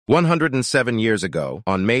107 years ago,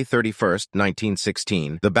 on May 31,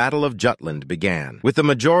 1916, the Battle of Jutland began. With the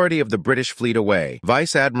majority of the British fleet away,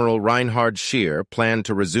 Vice Admiral Reinhard Scheer planned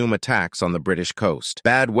to resume attacks on the British coast.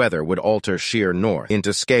 Bad weather would alter Scheer north into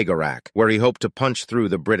Skagerrak, where he hoped to punch through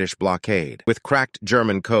the British blockade. With cracked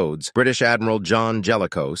German codes, British Admiral John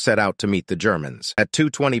Jellicoe set out to meet the Germans. At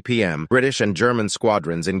 2:20 p.m., British and German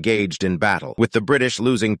squadrons engaged in battle, with the British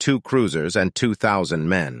losing 2 cruisers and 2,000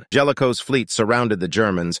 men. Jellicoe's fleet surrounded the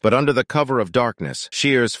Germans, but under the cover of darkness,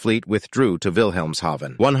 Scheer's fleet withdrew to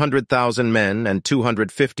Wilhelmshaven. 100,000 men and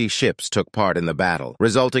 250 ships took part in the battle,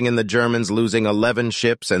 resulting in the Germans losing 11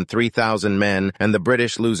 ships and 3,000 men, and the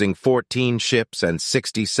British losing 14 ships and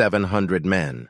 6,700 men.